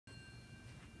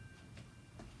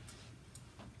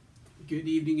Good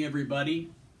evening,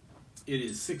 everybody. It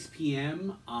is 6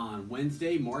 p.m. on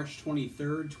Wednesday, March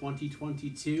 23rd,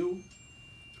 2022.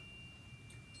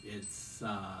 It's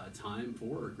time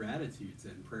for gratitudes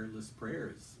and prayerless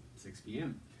prayers, 6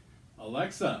 p.m.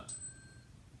 Alexa,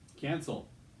 cancel.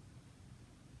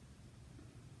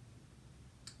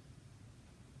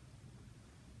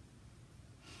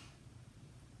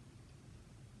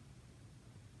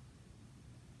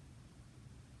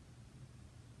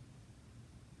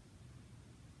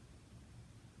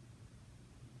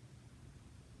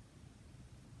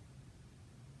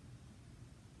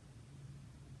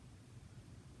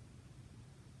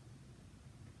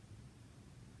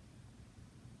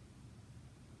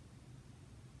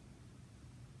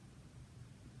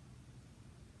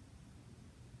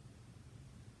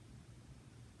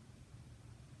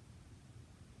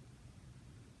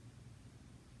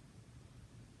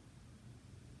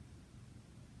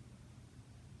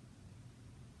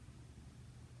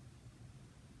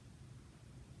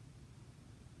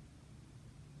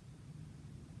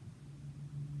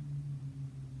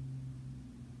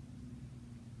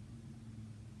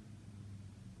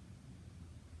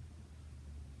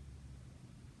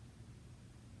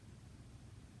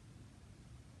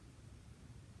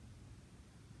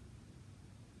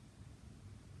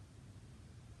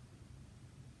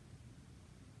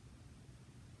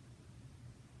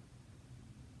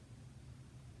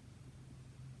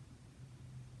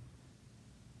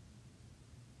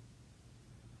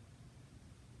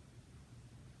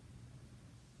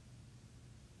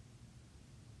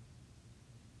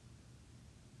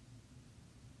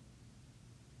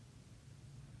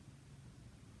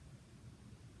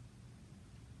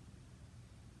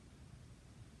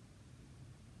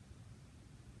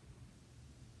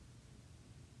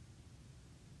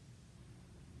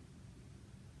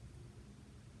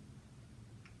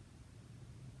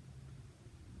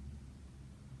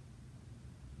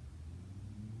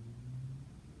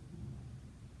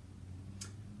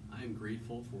 I am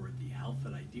grateful for the health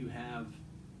that I do have,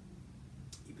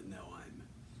 even though I'm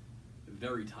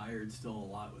very tired still a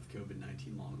lot with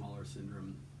COVID-19 long hauler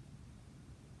syndrome.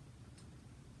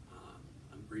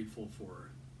 I'm grateful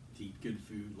to eat good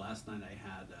food. Last night I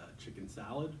had chicken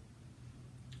salad,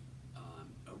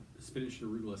 a spinach and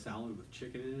arugula salad with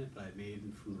chicken in it that I made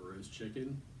from the roast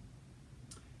chicken,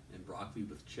 and broccoli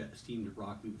with steamed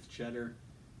broccoli with cheddar,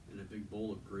 and a big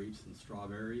bowl of grapes and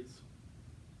strawberries.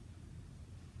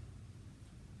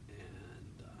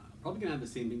 Probably gonna have the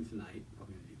same thing tonight.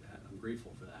 Probably gonna do that. I'm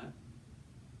grateful for that.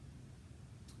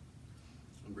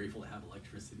 I'm grateful to have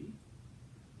electricity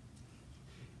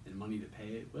and money to pay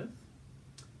it with.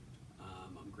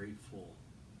 I'm grateful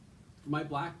for my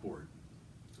blackboard,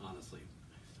 honestly.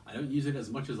 I don't use it as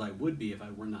much as I would be if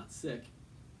I were not sick,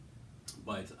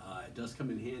 but it does come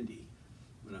in handy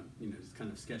when I'm, just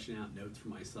kind of sketching out notes for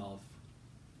myself.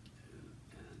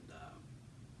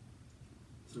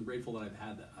 So I'm grateful that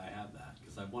I have that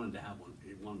because I wanted to have one.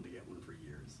 I wanted to get one for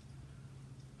years.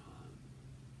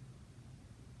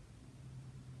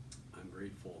 I'm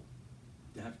grateful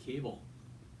to have cable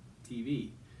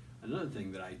TV. Another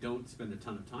thing that I don't spend a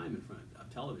ton of time in front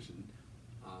of television,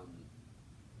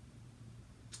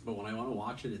 but when I want to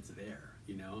watch it, it's there.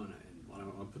 And when I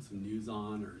want to put some news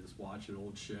on or just watch an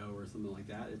old show or something like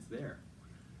that, it's there,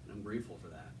 and I'm grateful for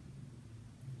that.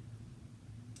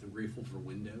 I'm grateful for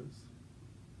windows.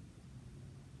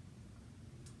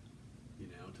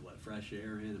 To let fresh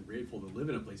air in. I'm grateful to live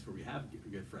in a place where we have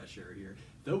good fresh air here.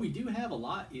 Though we do have a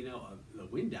lot, of the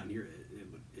wind down here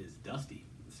is dusty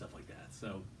and stuff like that.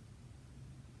 So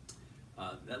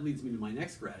that leads me to my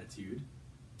next gratitude.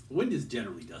 The wind is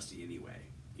generally dusty anyway,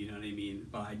 you know what I mean?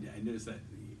 But I noticed that,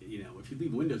 if you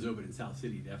leave windows open in South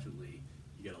City, definitely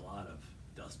you get a lot of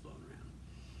dust blown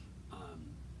around.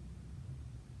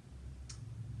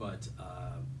 But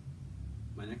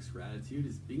my next gratitude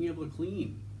is being able to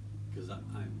clean. Because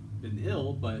I've been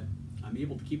ill, but I'm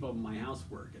able to keep up with my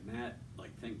housework, and that,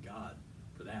 thank God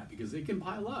for that, because it can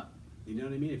pile up. You know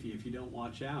what I mean? If you don't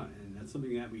watch out, and that's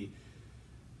something that we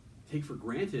take for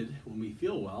granted when we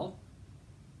feel well.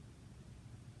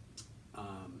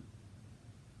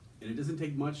 And it doesn't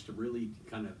take much to really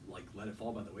kind of let it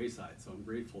fall by the wayside. So I'm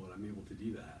grateful that I'm able to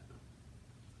do that.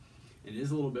 And it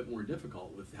is a little bit more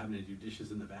difficult with having to do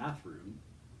dishes in the bathroom,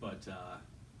 but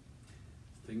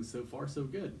things so far so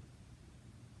good.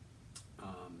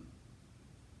 I'm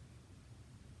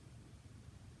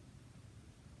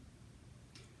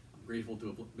grateful to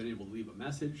have been able to leave a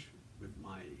message with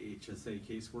my HSA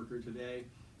caseworker today.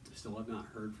 I still have not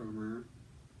heard from her.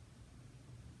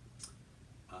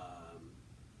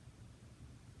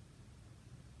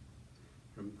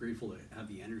 I'm grateful to have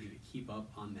the energy to keep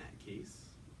up on that case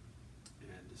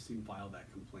and to soon file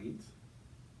that complaint.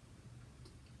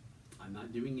 I'm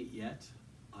not doing it yet.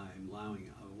 I'm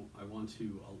allowing, I want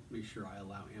to make sure I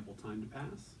allow ample time to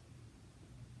pass.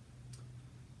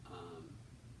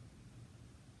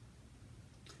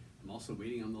 I'm also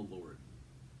waiting on the Lord.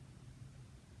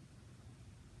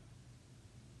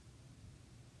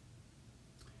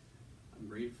 I'm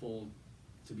grateful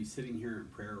to be sitting here in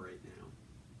prayer right now.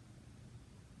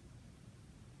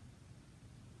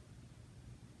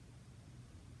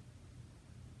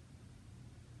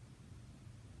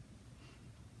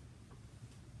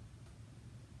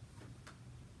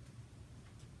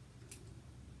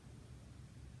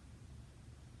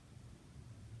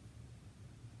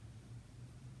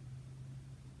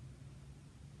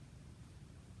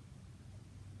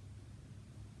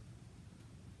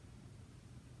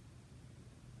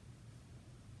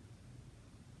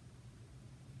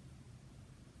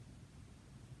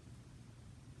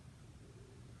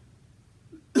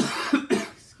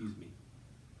 Excuse me.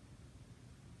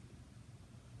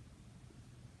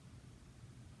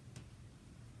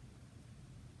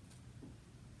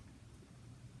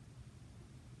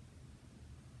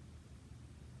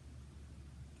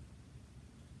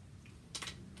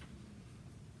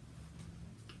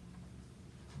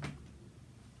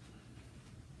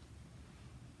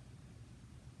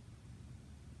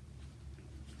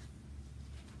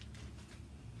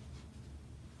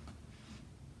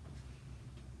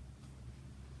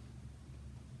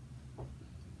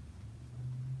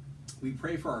 We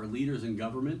pray for our leaders in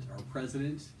government, our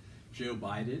President, Joe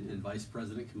Biden, and Vice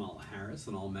President Kamala Harris,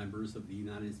 and all members of the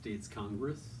United States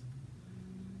Congress.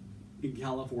 In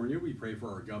California, we pray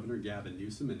for our Governor, Gavin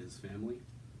Newsom, and his family.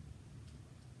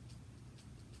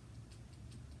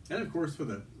 And of course, for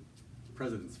the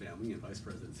President's family and Vice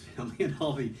President's family, and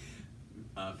all the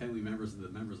family members of the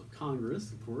members of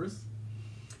Congress, of course.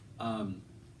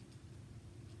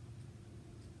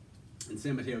 In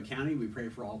San Mateo County, we pray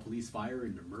for all police, fire,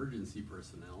 and emergency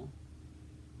personnel,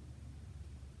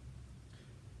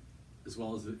 as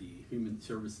well as the Human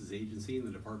Services Agency and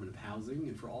the Department of Housing,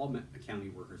 and for all county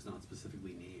workers not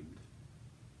specifically named.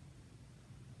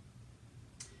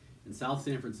 In South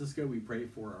San Francisco, we pray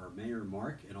for our Mayor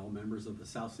Mark and all members of the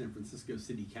South San Francisco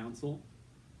City Council.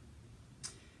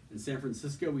 In San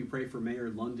Francisco, we pray for Mayor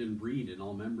London Breed and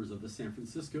all members of the San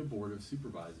Francisco Board of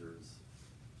Supervisors.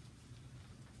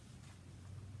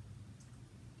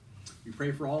 We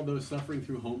pray for all those suffering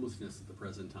through homelessness at the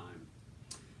present time,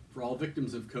 for all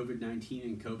victims of COVID-19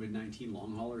 and COVID-19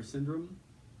 long hauler syndrome,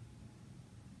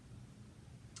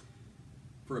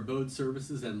 for abode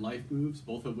services and life moves,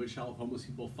 both of which help homeless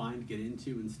people find, get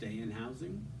into, and stay in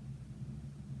housing,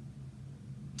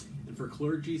 and for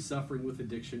clergy suffering with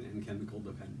addiction and chemical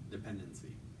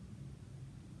dependency.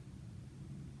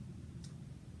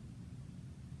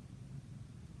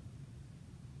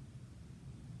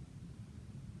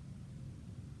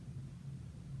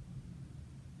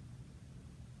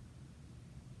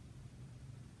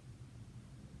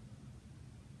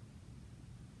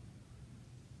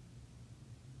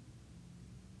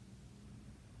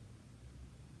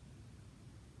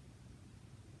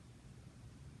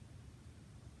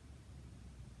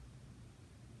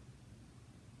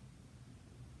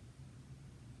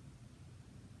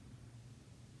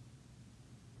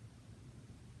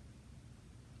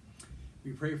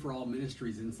 We pray for all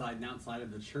ministries inside and outside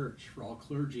of the church, for all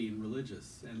clergy and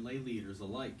religious and lay leaders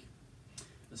alike,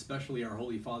 especially our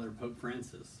Holy Father Pope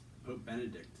Francis, Pope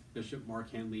Benedict, Bishop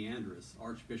Mark Hanley Andrus,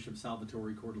 Archbishop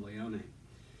Salvatore Cordileone,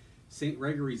 St.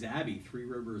 Gregory's Abbey, Three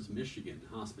Rivers, Michigan,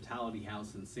 Hospitality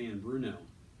House in San Bruno,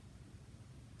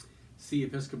 Sea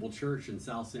Episcopal Church in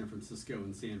South San Francisco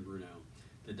and San Bruno,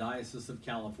 the Diocese of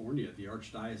California, the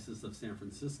Archdiocese of San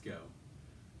Francisco,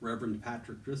 Reverend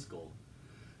Patrick Driscoll,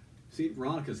 St.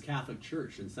 Veronica's Catholic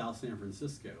Church in South San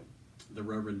Francisco, the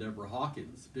Reverend Deborah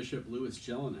Hawkins, Bishop Louis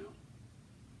Gelano,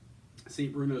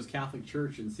 St. Bruno's Catholic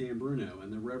Church in San Bruno,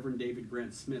 and the Reverend David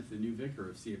Grant Smith, the new vicar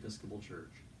of Sea Episcopal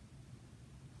Church.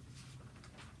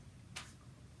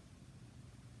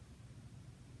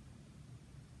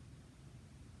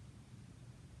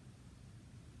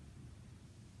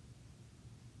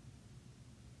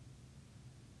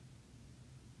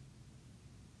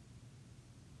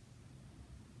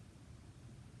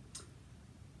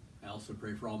 I also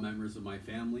pray for all members of my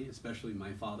family, especially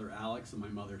my father Alex and my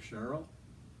mother Cheryl,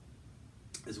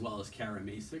 as well as Kara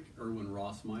Masick, Erwin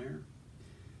Rossmeyer,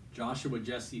 Joshua,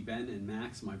 Jesse, Ben, and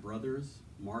Max, my brothers,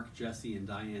 Mark, Jesse, and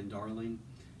Diane Darling,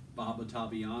 Bob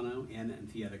Ottaviano, Anna and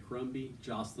Theetta Crumby,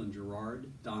 Jocelyn Gerard,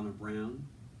 Donna Brown,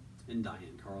 and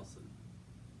Diane Carlson.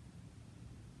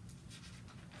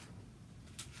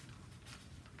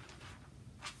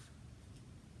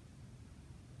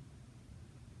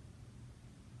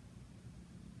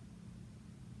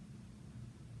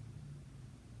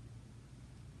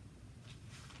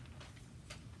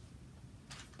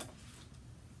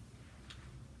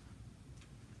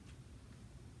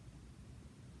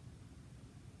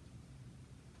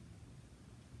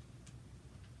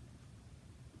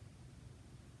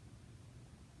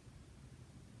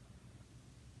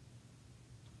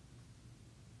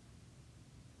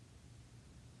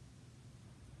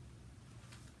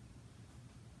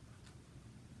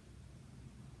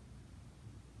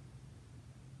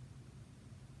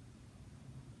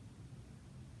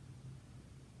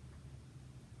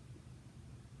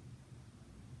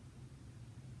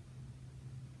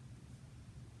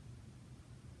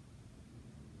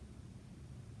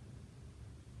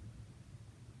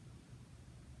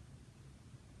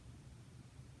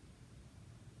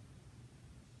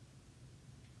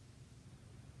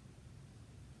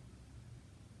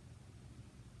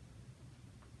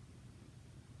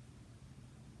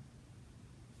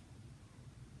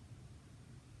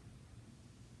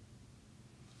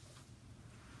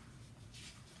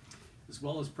 as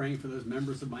well as praying for those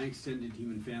members of my extended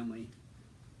human family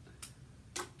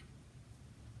that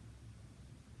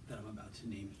I'm about to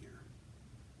name here.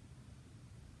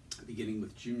 Beginning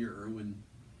with Junior Irwin,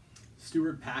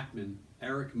 Stuart Packman,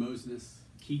 Eric Mosnes,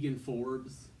 Keegan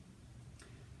Forbes,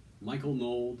 Michael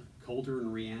Nold, Coulter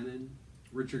and Rhiannon,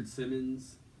 Richard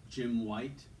Simmons, Jim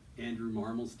White, Andrew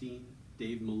Marmelstein,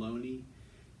 Dave Maloney,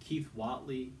 Keith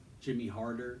Watley, Jimmy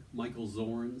Harder, Michael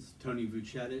Zorns, Tony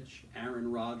Vucetich,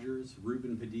 Aaron Rogers,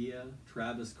 Ruben Padilla,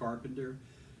 Travis Carpenter,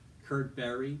 Kurt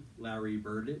Berry, Larry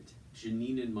Burdett,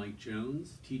 Janine and Mike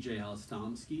Jones, TJ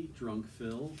Hostomsky, Drunk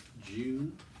Phil,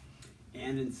 June,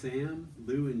 Ann and Sam,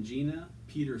 Lou and Gina,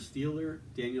 Peter Steeler,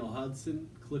 Daniel Hudson,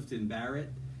 Clifton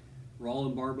Barrett, Raul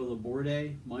and Barbara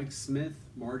Laborde, Mike Smith,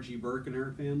 Margie Burke and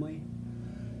her family,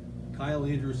 Kyle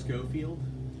Andrew Schofield,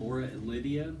 Laura and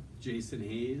Lydia, Jason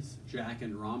Hayes, Jack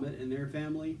and Ramit and their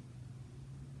family,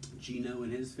 Gino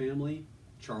and his family,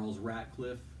 Charles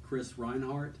Ratcliffe, Chris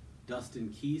Reinhardt, Dustin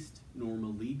Keast, Norma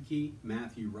Liedke,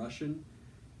 Matthew Russian,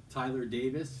 Tyler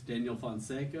Davis, Daniel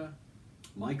Fonseca,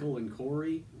 Michael and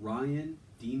Corey, Ryan,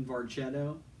 Dean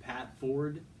Varchetto, Pat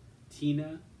Ford,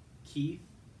 Tina, Keith,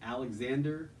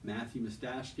 Alexander, Matthew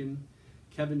Mustashkin,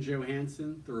 Kevin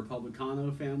Johansson, the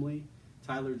Republicano family,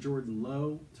 Tyler Jordan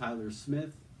Lowe, Tyler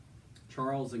Smith,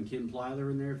 Charles and Kim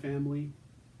Plyler and their family,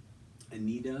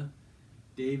 Anita,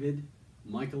 David,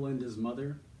 Michael and his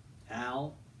mother,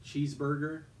 Al,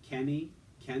 Cheeseburger, Kenny,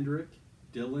 Kendrick,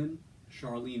 Dylan,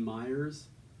 Charlene Myers,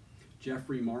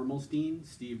 Jeffrey Marmelstein,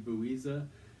 Steve Buiza,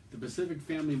 the Pacific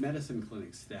Family Medicine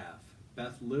Clinic staff,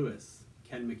 Beth Lewis,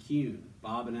 Ken McCune,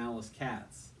 Bob and Alice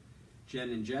Katz,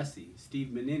 Jen and Jesse, Steve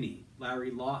Menini,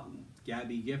 Larry Lawton,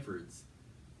 Gabby Giffords,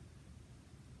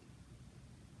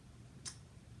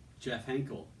 Jeff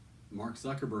Henkel, Mark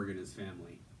Zuckerberg and his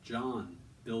family, John,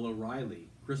 Bill O'Reilly,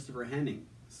 Christopher Henning,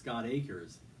 Scott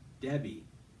Akers, Debbie,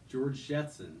 George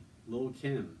Jetson, Lil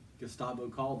Kim, Gustavo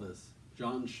Caldas,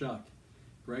 John Shuck,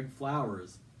 Greg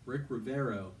Flowers, Rick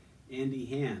Rivero, Andy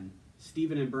Han,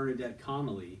 Stephen and Bernadette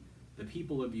Connolly, the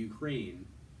people of Ukraine,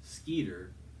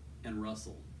 Skeeter, and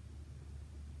Russell.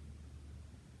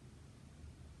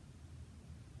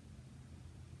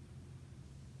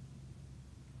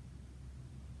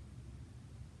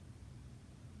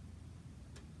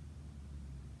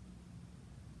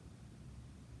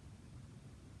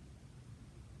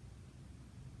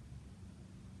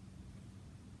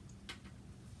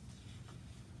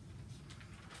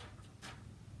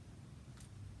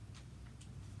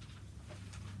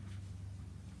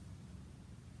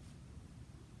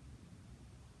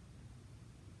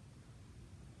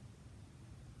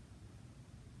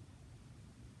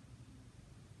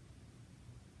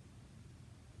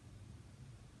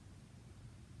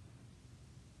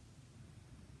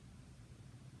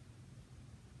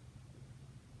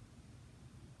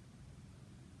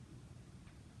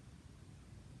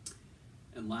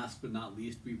 And last but not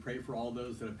least, we pray for all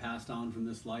those that have passed on from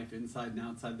this life inside and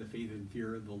outside the faith and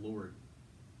fear of the Lord,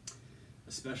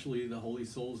 especially the holy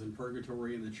souls in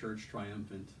purgatory and the church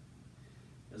triumphant,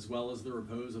 as well as the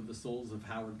repose of the souls of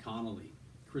Howard Connolly,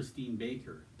 Christine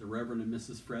Baker, the Reverend and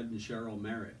Mrs. Fred and Cheryl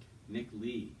Merrick, Nick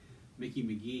Lee, Mickey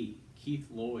McGee, Keith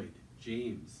Lloyd,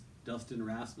 James, Dustin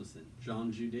Rasmussen,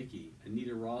 John Judicki,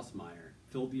 Anita Rossmeyer,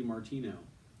 Phil DiMartino,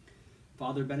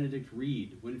 Father Benedict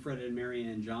Reed, Winfred and Mary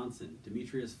Ann Johnson,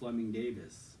 Demetrius Fleming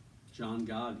Davis, John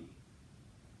Gotti,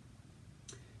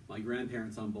 my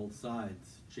grandparents on both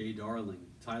sides, Jay Darling,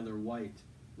 Tyler White,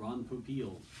 Ron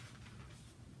Popeil,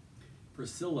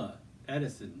 Priscilla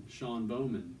Edison, Sean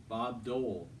Bowman, Bob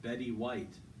Dole, Betty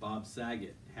White, Bob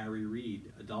Saget, Harry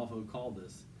Reed, Adolfo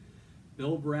Caldas,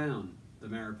 Bill Brown, the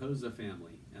Mariposa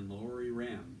family, and Lori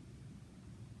Ram.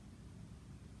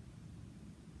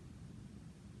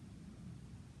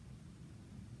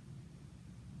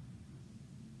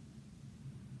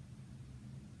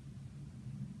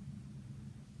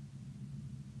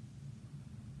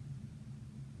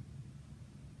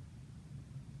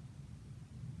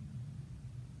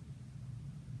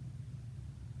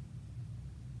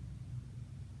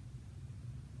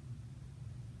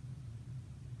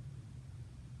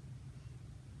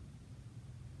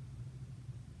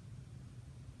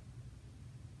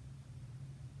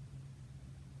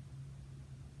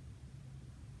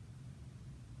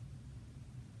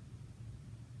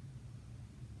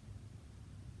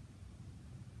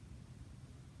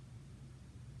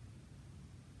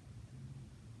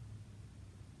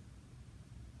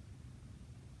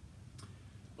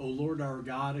 O Lord our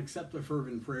God, accept the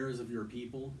fervent prayers of your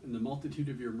people. In the multitude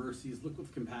of your mercies, look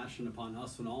with compassion upon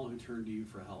us and all who turn to you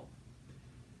for help.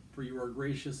 For you are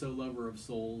gracious, O lover of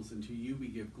souls, and to you we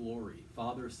give glory,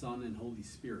 Father, Son, and Holy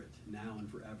Spirit, now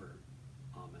and forever.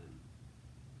 Amen.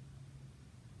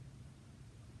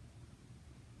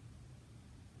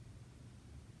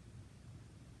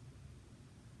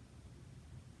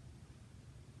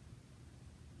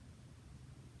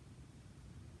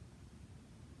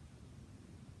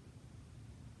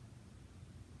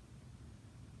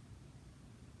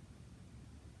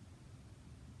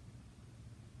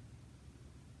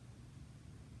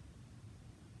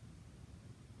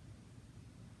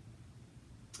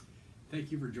 Thank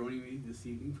you for joining me this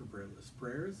evening for Prayerless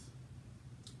Prayers.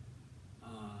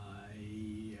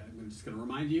 I'm just going to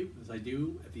remind you, as I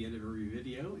do at the end of every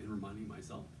video, and reminding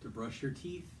myself to brush your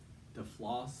teeth, to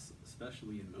floss,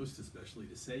 especially and most especially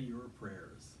to say your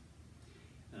prayers.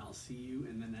 And I'll see you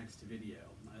in the next video.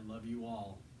 I love you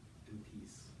all, and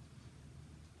peace.